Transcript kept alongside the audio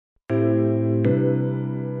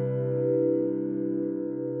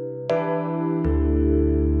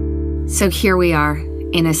So here we are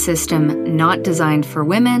in a system not designed for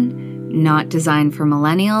women, not designed for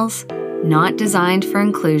millennials, not designed for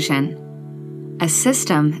inclusion. A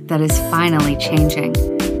system that is finally changing.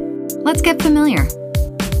 Let's get familiar.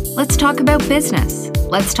 Let's talk about business.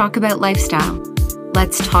 Let's talk about lifestyle.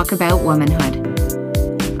 Let's talk about womanhood.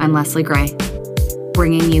 I'm Leslie Gray,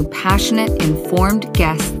 bringing you passionate, informed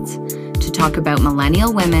guests to talk about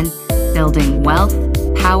millennial women building wealth,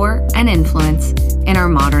 power, and influence in our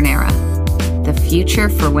modern era. The future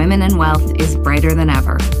for women and wealth is brighter than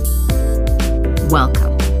ever.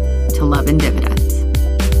 Welcome to Love and Dividends.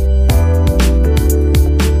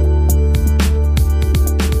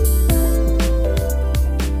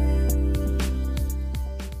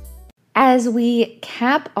 As we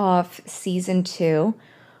cap off season 2,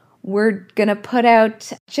 we're going to put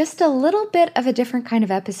out just a little bit of a different kind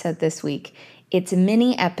of episode this week. It's a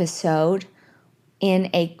mini episode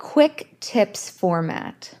in a quick tips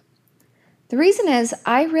format. The reason is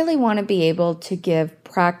I really want to be able to give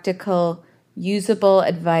practical, usable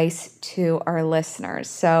advice to our listeners.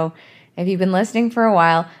 So if you've been listening for a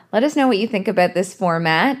while, let us know what you think about this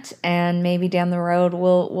format, and maybe down the road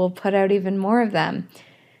we'll put out even more of them.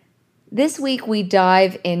 This week we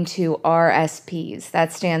dive into RSPs.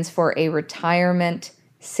 That stands for a retirement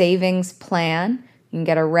savings plan. You can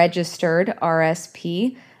get a registered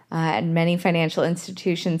RSP at many financial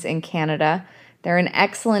institutions in Canada. They're an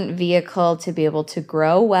excellent vehicle to be able to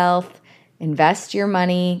grow wealth, invest your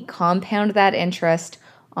money, compound that interest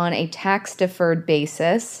on a tax-deferred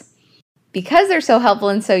basis. Because they're so helpful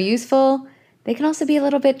and so useful, they can also be a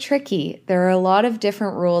little bit tricky. There are a lot of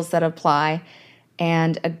different rules that apply,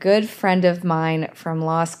 and a good friend of mine from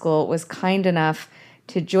law school was kind enough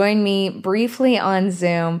to join me briefly on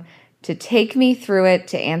Zoom to take me through it,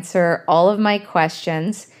 to answer all of my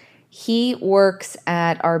questions. He works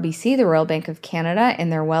at RBC, the Royal Bank of Canada, in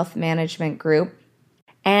their wealth management group.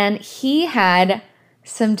 And he had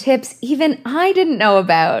some tips even I didn't know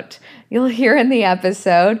about. You'll hear in the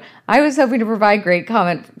episode. I was hoping to provide great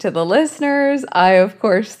comment to the listeners. I, of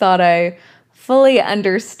course, thought I fully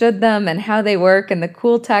understood them and how they work and the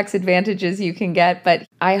cool tax advantages you can get. But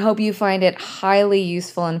I hope you find it highly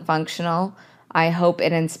useful and functional. I hope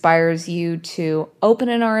it inspires you to open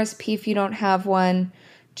an RSP if you don't have one,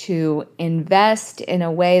 to invest in a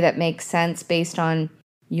way that makes sense based on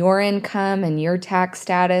your income and your tax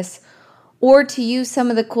status, or to use some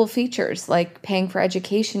of the cool features like paying for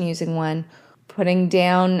education using one, putting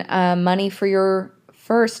down money for your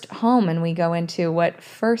first home, and we go into what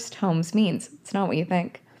first homes means. It's not what you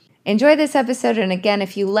think. Enjoy this episode, and again,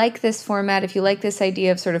 if you like this format, if you like this idea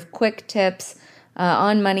of sort of quick tips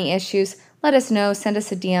on money issues, let us know. Send us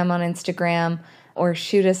a DM on Instagram or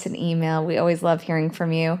shoot us an email. We always love hearing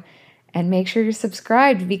from you. And make sure you're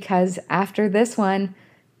subscribed, because after this one,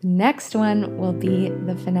 the next one will be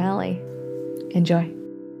the finale. Enjoy.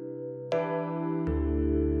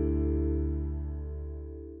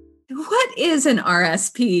 What is an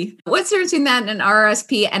RSP? What's the difference between that and an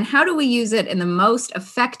RSP? And how do we use it in the most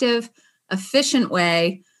effective, efficient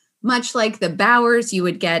way, much like the Bowers you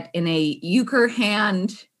would get in a euchre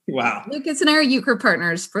hand? Wow. Lucas and I are euchre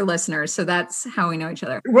partners for listeners, so that's how we know each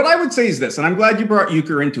other. What I would say is this, and I'm glad you brought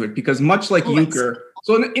euchre into it, because much like euchre,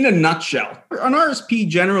 so in a nutshell, an RSP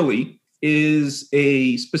generally is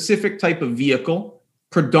a specific type of vehicle.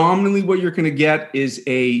 Predominantly what you're going to get is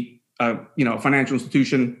a financial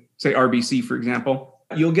institution, say RBC, for example.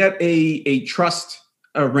 You'll get a trust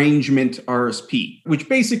arrangement RSP, which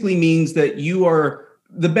basically means that you are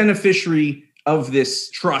the beneficiary of this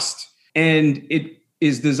trust, and it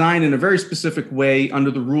is designed in a very specific way under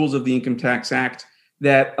the rules of the Income Tax Act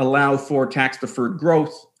that allow for tax-deferred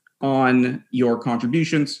growth on your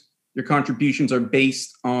contributions. Your contributions are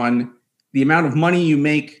based on the amount of money you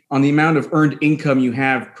make, on the amount of earned income you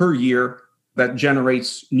have per year that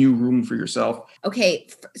generates new room for yourself. Okay,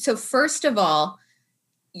 so first of all,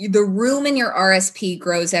 the room in your RSP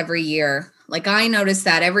grows every year. Like I notice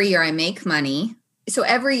that every year I make money. So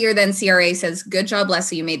every year then CRA says, good job,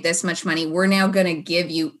 Leslie, you made this much money. We're now going to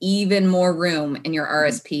give you even more room in your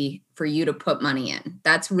RSP for you to put money in.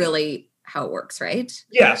 That's really how it works, right?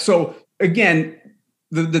 Yeah. So again,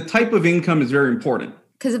 the type of income is very important.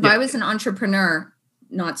 Because if I was an entrepreneur,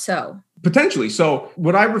 not so. Potentially. So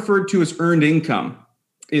what I referred to as earned income,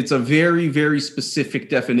 it's a very, very specific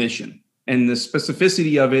definition. And the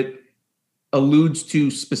specificity of it alludes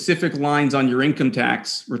to specific lines on your income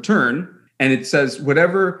tax return. And it says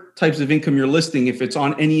whatever types of income you're listing, if it's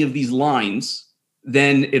on any of these lines,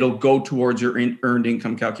 then it'll go towards your earned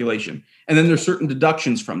income calculation. And then there's certain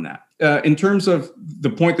deductions from that. In terms of the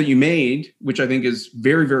point that you made, which I think is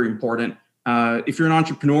very, very important, if you're an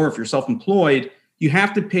entrepreneur, if you're self-employed, you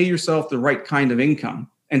have to pay yourself the right kind of income.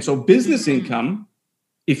 And so business income,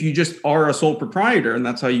 if you just are a sole proprietor and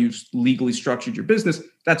that's how you've legally structured your business,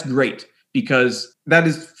 that's great because that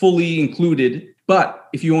is fully included. But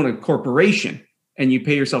if you own a corporation and you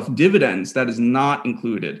pay yourself dividends, that is not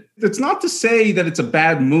included. It's not to say that it's a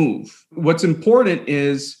bad move. What's important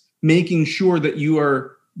is making sure that you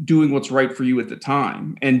are doing what's right for you at the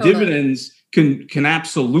time. And dividends can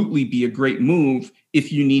absolutely be a great move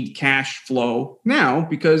if you need cash flow now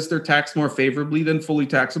because they're taxed more favorably than fully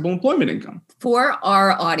taxable employment income. For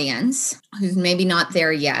our audience who's maybe not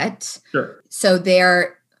there yet, sure. So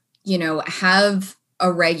they're, have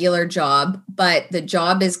a regular job, but the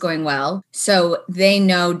job is going well. So they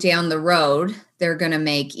know down the road, they're going to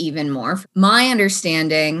make even more. My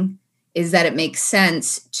understanding is that it makes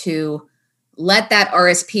sense to let that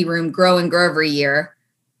RSP room grow and grow every year,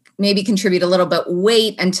 maybe contribute a little bit,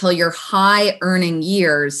 wait until your high earning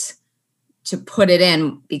years to put it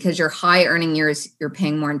in because your high earning years, you're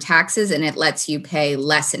paying more in taxes and it lets you pay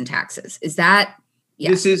less in taxes. Is that?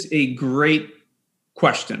 Yes. This is a great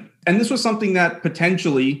question. And this was something that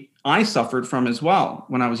potentially I suffered from as well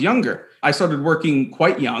when I was younger. I started working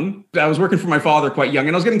quite young. I was working for my father quite young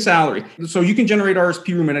and I was getting salary. So you can generate RSP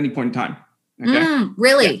room at any point in time. Okay.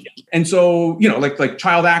 Really? Yeah. And so, like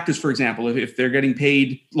child actors, for example, if they're getting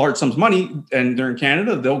paid large sums of money and they're in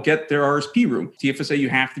Canada, they'll get their RSP room. TFSA, you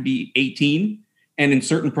have to be 18. And in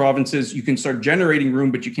certain provinces, you can start generating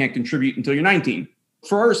room, but you can't contribute until you're 19.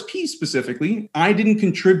 For RSP specifically, I didn't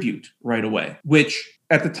contribute right away, which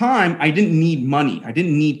at the time, I didn't need money. I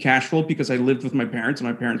didn't need cash flow because I lived with my parents and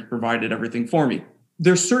my parents provided everything for me.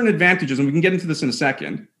 There's certain advantages, and we can get into this in a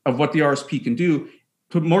second, of what the RSP can do.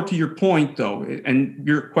 But more to your point, though, and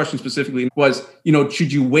your question specifically was,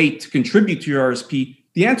 should you wait to contribute to your RSP?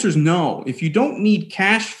 The answer is no. If you don't need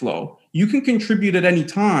cash flow, you can contribute at any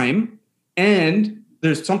time. And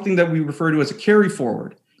there's something that we refer to as a carry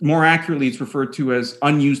forward. More accurately, it's referred to as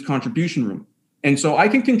unused contribution room. And so I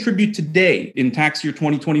can contribute today in tax year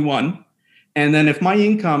 2021. And then if my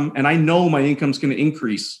income, and I know my income is going to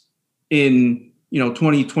increase in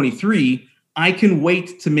 2023, I can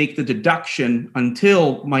wait to make the deduction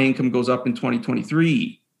until my income goes up in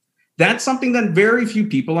 2023. That's something that very few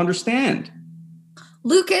people understand.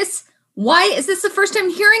 Lucas, why is this the first time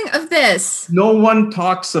hearing of this? No one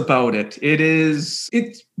talks about it. It's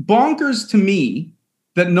bonkers to me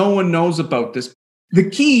that no one knows about this. The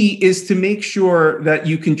key is to make sure that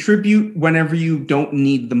you contribute whenever you don't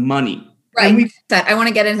need the money. Right. I want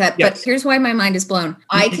to get into that. Yes. But here's why my mind is blown.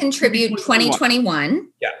 I contribute 2021.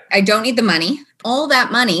 Yeah. I don't need the money. All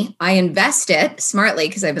that money, I invest it smartly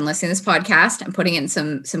because I've been listening to this podcast. I'm putting in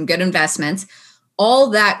some good investments. All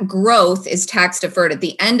that growth is tax deferred. At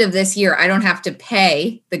the end of this year, I don't have to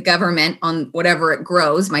pay the government on whatever it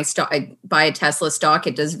grows. My stock, I buy a Tesla stock.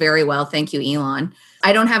 It does very well. Thank you, Elon.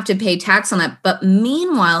 I don't have to pay tax on that. But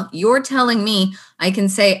meanwhile, you're telling me I can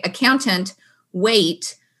say, accountant,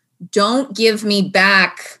 wait, don't give me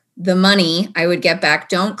back the money I would get back.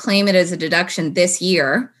 Don't claim it as a deduction this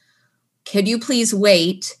year. Could you please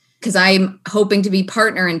wait? Because I'm hoping to be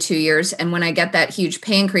partner in 2 years. And when I get that huge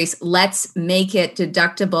pay increase, let's make it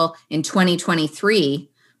deductible in 2023.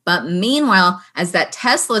 But meanwhile, as that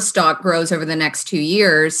Tesla stock grows over the next 2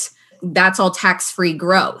 years, that's all tax-free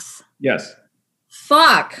growth. Yes.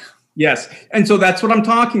 Fuck. Yes. And so that's what I'm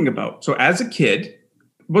talking about. So as a kid, it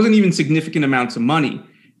wasn't even significant amounts of money,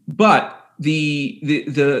 but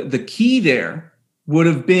the key there would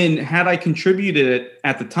have been had I contributed it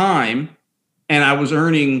at the time and I was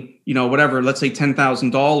earning, whatever, let's say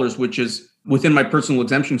 $10,000, which is within my personal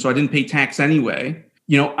exemption. So I didn't pay tax anyway.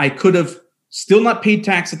 I could have still not paid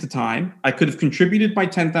tax at the time. I could have contributed my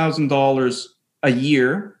 $10,000 a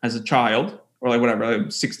year as a child or like whatever, I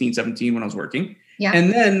was 16, 17 when I was working. Yeah.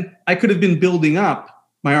 And then I could have been building up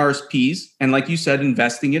my RSPs and like you said,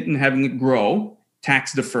 investing it and having it grow,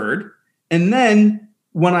 tax deferred. And then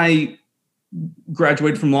when I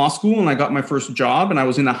graduated from law school and I got my first job and I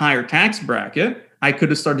was in a higher tax bracket, I could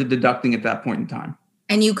have started deducting at that point in time.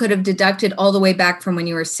 And you could have deducted all the way back from when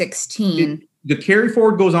you were 16. The carry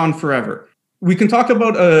forward goes on forever. We can talk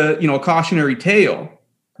about a cautionary tale,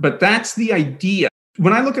 but that's the idea.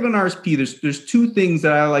 When I look at an RSP, there's two things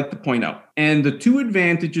that I like to point out. And the two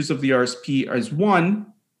advantages of the RSP is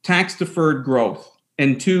one, tax deferred growth,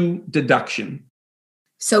 and two, deduction.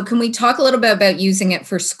 So can we talk a little bit about using it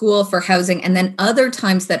for school, for housing, and then other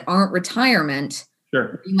times that aren't retirement?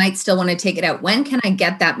 Sure. You might still want to take it out. When can I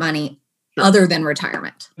get that money other than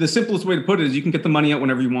retirement? The simplest way to put it is you can get the money out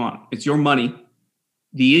whenever you want. It's your money.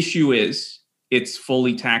 The issue is it's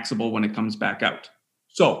fully taxable when it comes back out.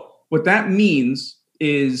 So What that means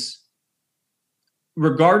is,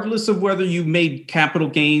 regardless of whether you've made capital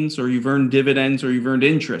gains or you've earned dividends or you've earned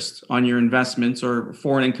interest on your investments or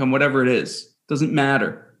foreign income, whatever it is, doesn't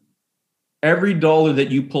matter. Every dollar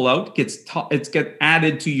that you pull out gets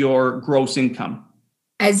added to your gross income.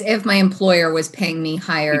 As if my employer was paying me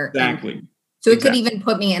higher. Exactly. So it could even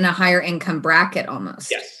put me in a higher income bracket almost.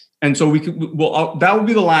 Yes. And so that will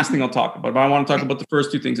be the last thing I'll talk about. But I want to talk about the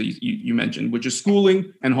first two things that you mentioned, which is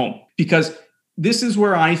schooling and home. Because this is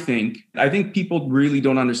where I think people really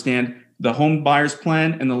don't understand the home buyer's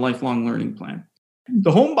plan and the lifelong learning plan.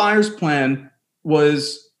 The home buyer's plan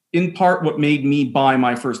was in part what made me buy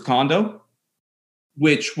my first condo,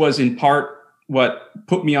 which was in part what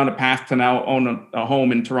put me on a path to now own a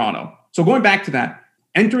home in Toronto. So going back to that,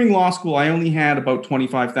 entering law school, I only had about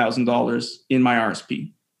 $25,000 in my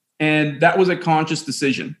RSP. And that was a conscious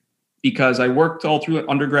decision because I worked all through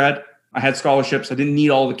undergrad. I had scholarships. I didn't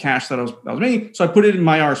need all the cash that I was making. So I put it in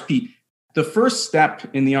my RSP. The first step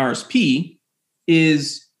in the RSP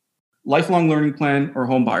is lifelong learning plan or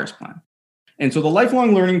home buyer's plan. And so the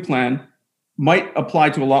lifelong learning plan might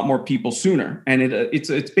apply to a lot more people sooner. And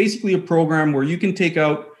it's basically a program where you can take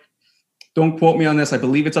out, don't quote me on this, I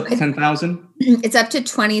believe it's up to 10,000. It's up to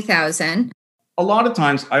 20,000. A lot of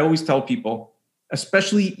times I always tell people,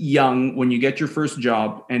 especially young, when you get your first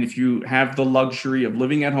job, and if you have the luxury of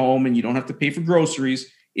living at home and you don't have to pay for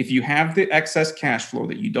groceries, if you have the excess cash flow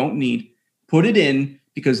that you don't need, put it in,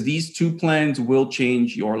 because these two plans will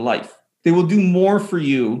change your life. They will do more for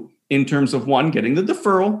you in terms of, one, getting the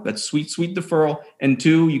deferral, that sweet, sweet deferral, and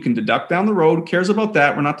two, you can deduct down the road. Who cares about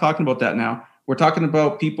that? We're not talking about that now. We're talking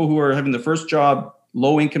about people who are having the first job,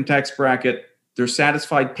 low income tax bracket. They're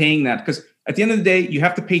satisfied paying that because at the end of the day, you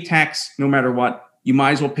have to pay tax no matter what. You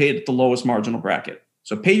might as well pay it at the lowest marginal bracket.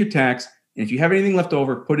 So pay your tax. And if you have anything left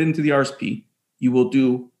over, put it into the RSP. You will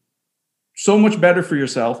do so much better for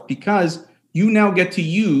yourself because you now get to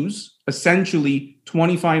use essentially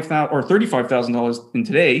 $25,000 or $35,000 in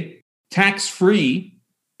today, tax-free,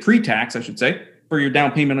 pre-tax, I should say, for your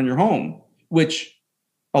down payment on your home, which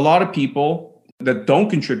a lot of people that don't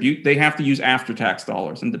contribute, they have to use after-tax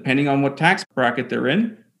dollars. And depending on what tax bracket they're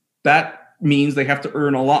in, that means they have to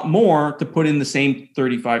earn a lot more to put in the same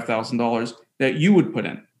 $35,000 that you would put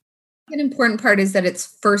in. An important part is that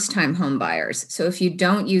it's first-time home buyers. So if you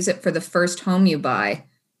don't use it for the first home you buy,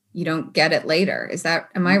 you don't get it later.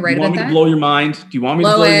 Am I right about that? Do you want me to blow your mind? Do you want me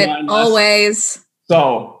to blow your mind? Always.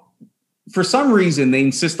 So for some reason, they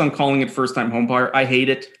insist on calling it first-time home buyer. I hate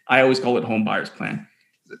it. I always call it home buyer's plan.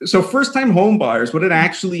 So first-time home buyers, what it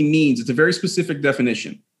actually means, it's a very specific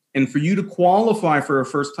definition. And for you to qualify for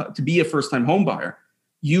to be a first-time home buyer,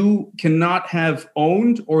 you cannot have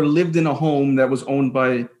owned or lived in a home that was owned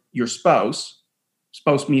by your spouse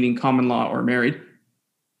meaning common law or married.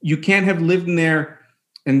 You can't have lived in there,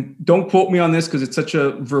 and don't quote me on this because it's such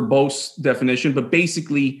a verbose definition, but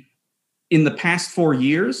basically in the past 4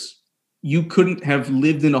 years, you couldn't have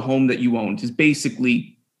lived in a home that you owned is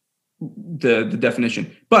basically the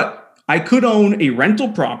definition. But I could own a rental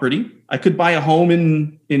property. I could buy a home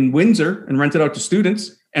in Windsor and rent it out to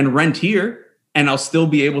students and rent here, and I'll still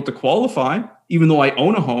be able to qualify, even though I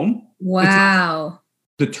own a home. Wow.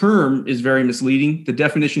 The term is very misleading. The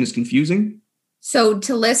definition is confusing. So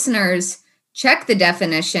to listeners, check the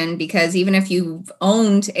definition, because even if you've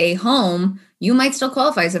owned a home, you might still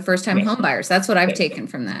qualify as a first-time home buyer. So that's what I've taken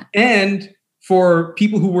from that. And for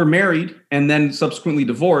people who were married and then subsequently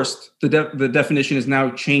divorced, the definition is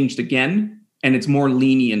now changed again, and it's more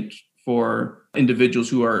lenient for individuals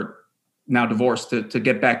who are now divorced to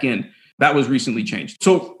get back in. That was recently changed.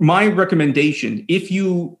 So my recommendation, if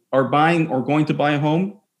you are buying or going to buy a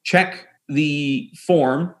home, check the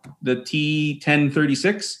form, the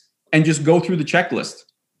T1036, and just go through the checklist.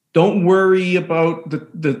 Don't worry about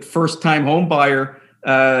the first-time home buyer.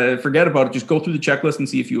 Forget about it. Just go through the checklist and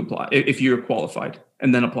see if you apply, if you're qualified,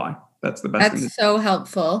 and then apply. That's the best thing. That's so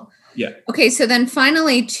helpful. Yeah. Okay. So then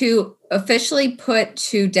finally, to officially put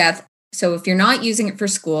to death. So if you're not using it for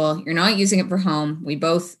school, you're not using it for home, we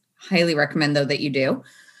both highly recommend though that you do.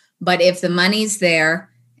 But if the money's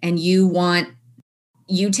there and you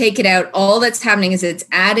take it out, all that's happening is it's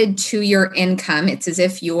added to your income. It's as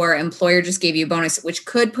if your employer just gave you a bonus, which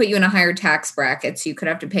could put you in a higher tax bracket. So you could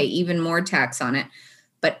have to pay even more tax on it.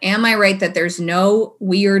 But am I right that there's no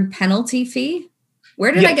weird penalty fee?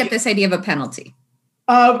 Where did I get this idea of a penalty?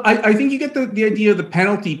 I think you get the idea of the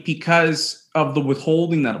penalty because of the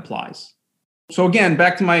withholding that applies. So again,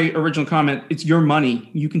 back to my original comment, it's your money.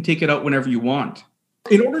 You can take it out whenever you want.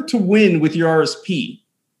 In order to win with your RSP,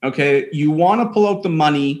 okay, you want to pull out the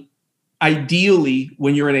money ideally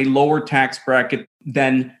when you're in a lower tax bracket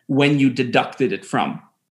than when you deducted it from.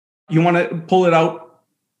 You want to pull it out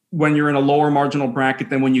when you're in a lower marginal bracket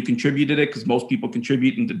than when you contributed it, because most people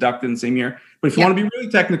contribute and deduct in the same year. But if you want to be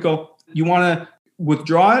really technical, you want to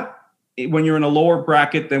withdraw it when you're in a lower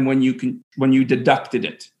bracket than when you deducted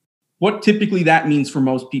it. What typically that means for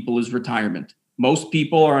most people is retirement. Most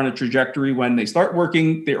people are on a trajectory when they start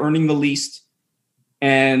working, they're earning the least,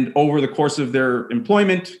 and over the course of their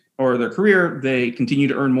employment or their career, they continue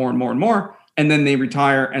to earn more and more and more, and then they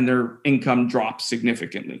retire and their income drops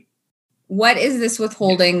significantly. What is this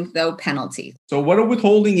withholding, though, penalty? So what a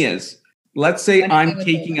withholding is, let's say I'm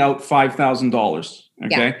taking out $5,000,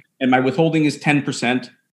 okay? And my withholding is 10%.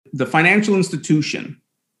 The financial institution,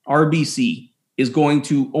 RBC, is going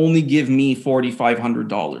to only give me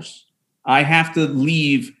 $4,500. I have to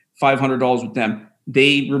leave $500 with them.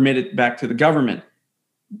 They remit it back to the government.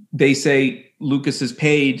 They say Lucas has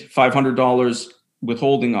paid $500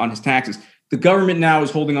 withholding on his taxes. The government now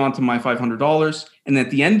is holding on to my $500. And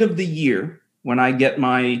at the end of the year, when I get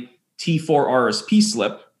my T4 RSP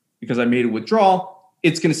slip, because I made a withdrawal,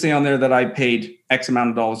 it's going to say on there that I paid X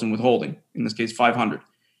amount of dollars in withholding, in this case, $500.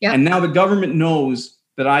 Yep. And now the government knows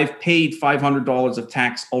that I've paid $500 of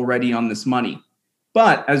tax already on this money.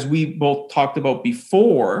 But as we both talked about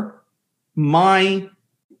before, my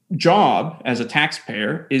job as a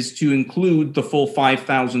taxpayer is to include the full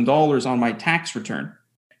 $5,000 on my tax return.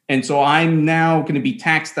 And so I'm now going to be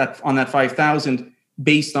taxed on that $5,000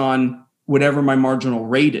 based on whatever my marginal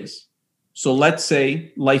rate is. So let's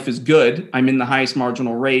say life is good. I'm in the highest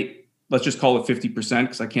marginal rate. Let's just call it 50%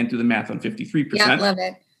 because I can't do the math on 53%. Yeah, love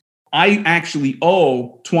it. I actually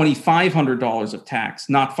owe $2,500 of tax,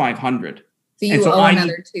 not $500. So you owe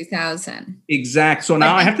another $2,000. Exact. So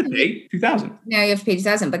now I have to pay $2,000. Now you have to pay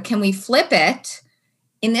 $2,000. But can we flip it?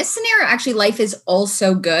 In this scenario, actually, life is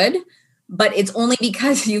also good, but it's only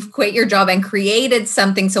because you've quit your job and created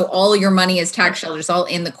something. So all your money is tax sheltered. It's all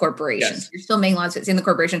in the corporation. Yes. So you're still making lots, it's in the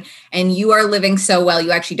corporation. And you are living so well,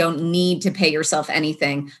 you actually don't need to pay yourself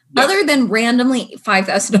anything other than randomly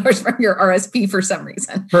 $5,000 from your RSP for some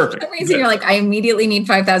reason. Perfect. For some reason, you're like, I immediately need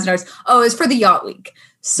 $5,000. Oh, it's for the yacht week.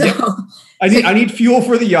 So I need fuel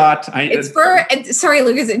for the yacht. Sorry,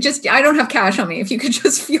 Lucas, I don't have cash on me. If you could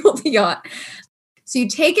just fuel the yacht. So you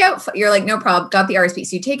take out, you're like, no problem, got the RSP.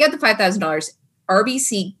 So you take out the $5,000,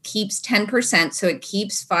 RBC keeps 10%. So it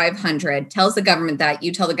keeps $500, tells the government that,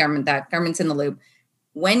 you tell the government that, government's in the loop.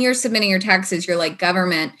 When you're submitting your taxes, you're like,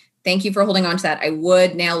 government, thank you for holding on to that. I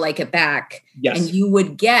would now like it back. Yes. And you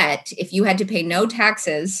would get, if you had to pay no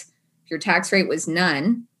taxes, if your tax rate was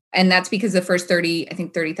none, and that's because the first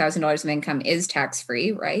 $30,000 of income is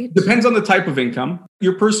tax-free, right? Depends on the type of income.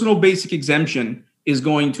 Your personal basic exemption is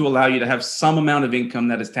going to allow you to have some amount of income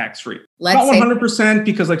that is tax-free. Not 100%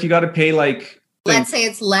 because you got to pay let's say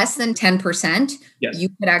it's less than 10%. Yes. You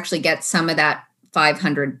could actually get some of that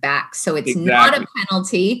 $500 back. So it's not a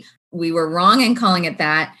penalty. We were wrong in calling it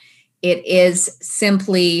that. It is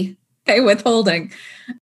simply withholding.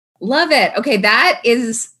 Love it. Okay, that's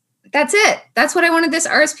it. That's what I wanted this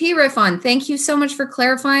RSP riff on. Thank you so much for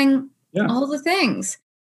clarifying all the things.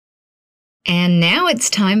 And now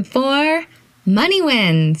it's time for Money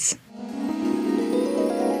Wins.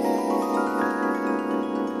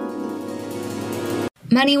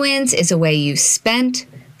 Money Wins is a way you spent,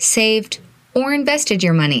 saved, or invested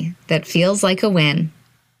your money that feels like a win.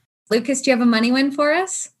 Lucas, do you have a money win for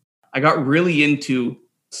us? I got really into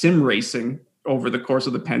sim racing over the course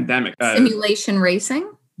of the pandemic. Simulation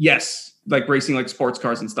racing? Yes, like racing like sports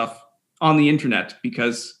cars and stuff on the internet,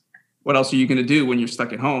 because what else are you going to do when you're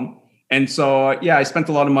stuck at home? And so, I spent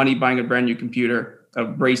a lot of money buying a brand new computer, a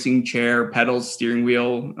racing chair, pedals, steering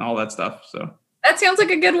wheel, all that stuff. So that sounds like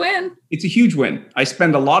a good win. It's a huge win. I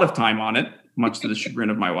spend a lot of time on it, much to the chagrin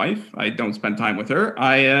of my wife. I don't spend time with her.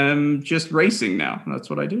 I am just racing now. That's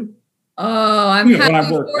what I do. Oh, I'm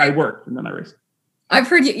happy. When I work and then I race. I've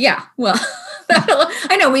heard you. Yeah. Well,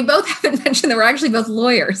 I know we both haven't mentioned that we're actually both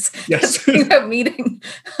lawyers. Yes. About meeting.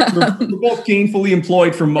 We're both gainfully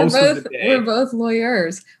employed for most of the day. We're both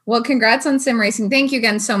lawyers. Well, congrats on sim racing. Thank you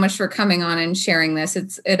again so much for coming on and sharing this.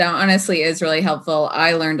 It honestly is really helpful.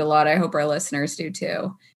 I learned a lot. I hope our listeners do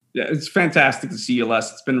too. Yeah, it's fantastic to see you, Les.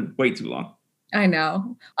 It's been way too long. I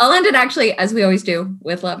know. I'll end it actually, as we always do,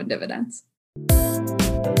 with love and dividends.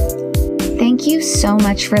 Thank you so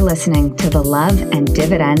much for listening to the Love and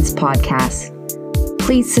Dividends podcast.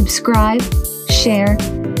 Please subscribe, share,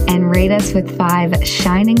 and rate us with 5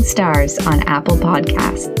 shining stars on Apple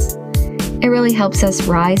Podcasts. It really helps us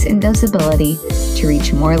rise in visibility to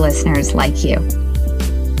reach more listeners like you.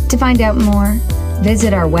 To find out more,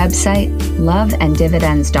 Visit our website,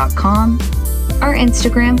 loveanddividends.com, our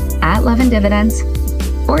Instagram @loveanddividends,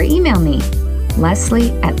 or email me,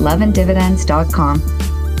 leslie@loveanddividends.com.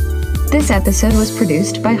 This episode was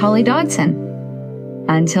produced by Holly Dodson.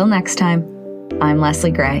 Until next time, I'm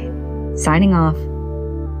Leslie Gray, signing off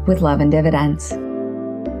with Love and Dividends.